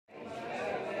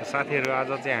साथीहरु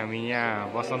आज चाहिँ हामी यहाँ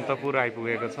बसन्तपुर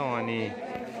आइपुगेको छौं अनि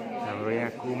हाम्रो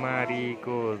यहाँ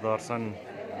कुमारीको दर्शन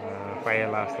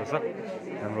पाइएला जस्तो छ।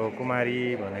 हाम्रो कुमारी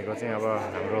भनेको चाहिँ अब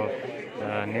हाम्रो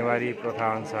नेवारी प्रथा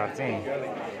अनुसार चाहिँ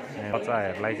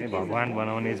बच्चाहरूलाई चाहिँ भगवान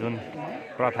बनाउने जुन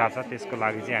प्रथा छ त्यसको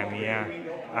लागि चाहिँ हामी यहाँ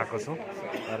आएको छौं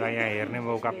र यहाँ हेर्ने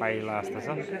मौका पाइएला जस्तो छ।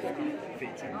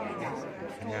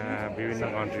 यहाँ विभिन्न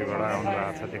कन्ट्रीबाट आउनु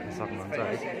भएको छ, देख्न सक्नुहुन्छ है।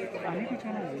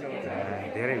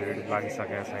 धेरै भिड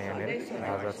लागिसकेको छ यहाँनिर।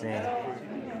 आज चाहिँ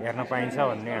हेर्न पाइन्छ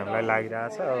भन्ने हामीलाई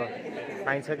लागिरहेछ। अब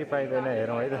पाइन्छ कि पाइँदैन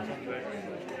हेरौँ है त।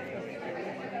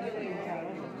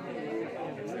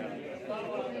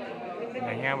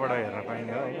 यहाँबाट हेर्न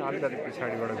पाइने हो। यहाँ अलिकति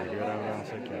पछाडिबाट भिडियो राम्रो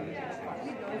आउँछ क्या।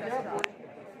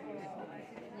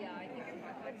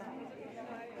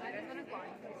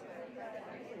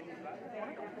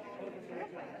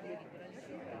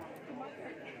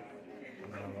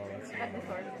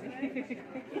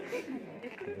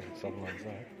 सक्नुहुन्छ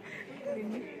है।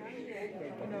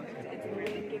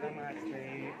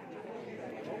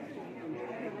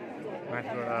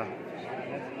 माथिबाट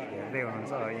हेर्दै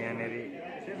हुनुहुन्छ यहाँनिर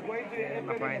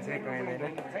पाइन्छ कि पाइँदैन।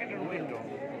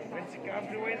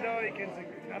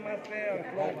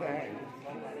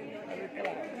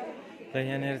 र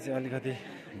यहाँनिर चाहिँ अलिकति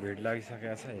भिड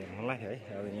लागिसकेको छ हेर्नलाई है।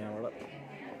 अब यहाँबाट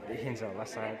देखिन्छ होला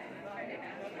सायद।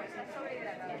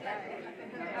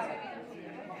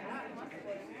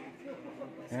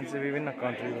 यहाँ चाहिँ विभिन्न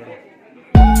कन्ट्रीबाट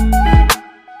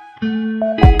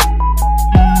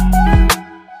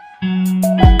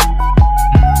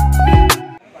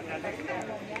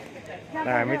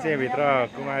हामी चाहिँ भित्र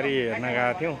कुमारी हेर्न गएका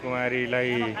थियौँ।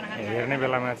 कुमारीलाई हेर्ने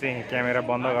बेलामा चाहिँ क्यामेरा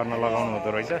बन्द गर्न लगाउनु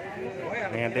हुँदो रहेछ।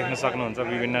 यहाँ देख्न सक्नुहुन्छ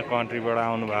विभिन्न कन्ट्रीबाट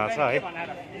आउनु भएको छ है।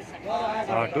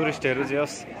 टुरिस्टहरू चाहिँ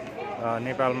होस्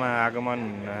नेपालमा आगमन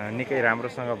निकै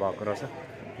राम्रोसँग भएको रहेछ।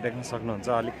 देख्न सक्नुहुन्छ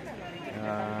अलिक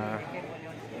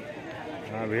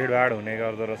भिडभाड हुने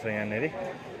गर्दो रहेछ यहाँनिर।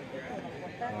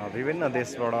 विभिन्न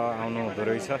देशबाट आउनु हुँदो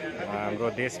रहेछ। हाम्रो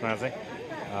देशमा चाहिँ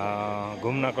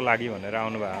घुम्नको लागि भनेर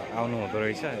आउनु हुँदो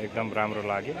रहेछ। एकदम राम्रो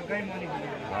लाग्यो।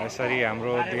 यसरी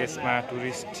हाम्रो देशमा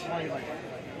टुरिस्ट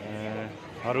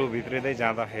हरू भित्रिँदै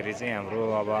जाँदाखेरि चाहिँ हाम्रो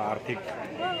अब आर्थिक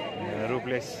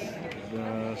रूपले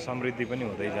समृद्धि पनि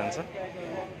हुँदै जान्छ।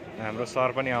 हाम्रो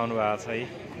सहर पनि आउनु भएको छ है।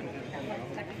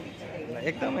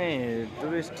 एकदमै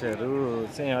टुरिस्टहरू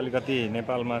चाहिँ अलिकति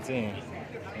नेपालमा चाहिँ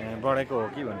बढेको हो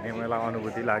कि भन्ने मलाई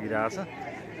अनुभूति लागिरहेछ।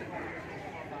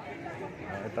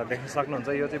 यता देख्न सक्नुहुन्छ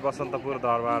यो चाहिँ बसन्तपुर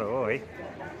दरबार हो है।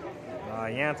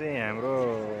 यहाँ चाहिँ हाम्रो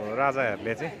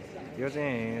राजाहरूले चाहिँ यो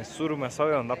चाहिँ सुरुमा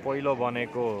सबैभन्दा पहिलो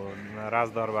बनेको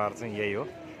राजदरबार चाहिँ यही हो।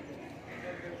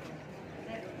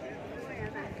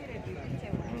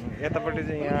 यतापट्टि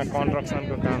चाहिँ यहाँ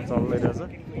कन्स्ट्रक्सनको काम चल्दै रहेछ।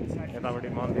 यतापट्टि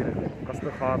मन्दिर कस्तो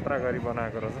खतरा गरी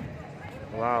बनाएको रहेछ।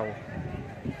 वाउ,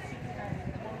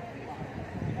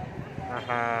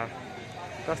 आहा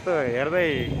कस्तो हेर्दै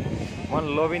मन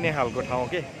लोभिने खालको ठाउँ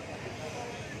के।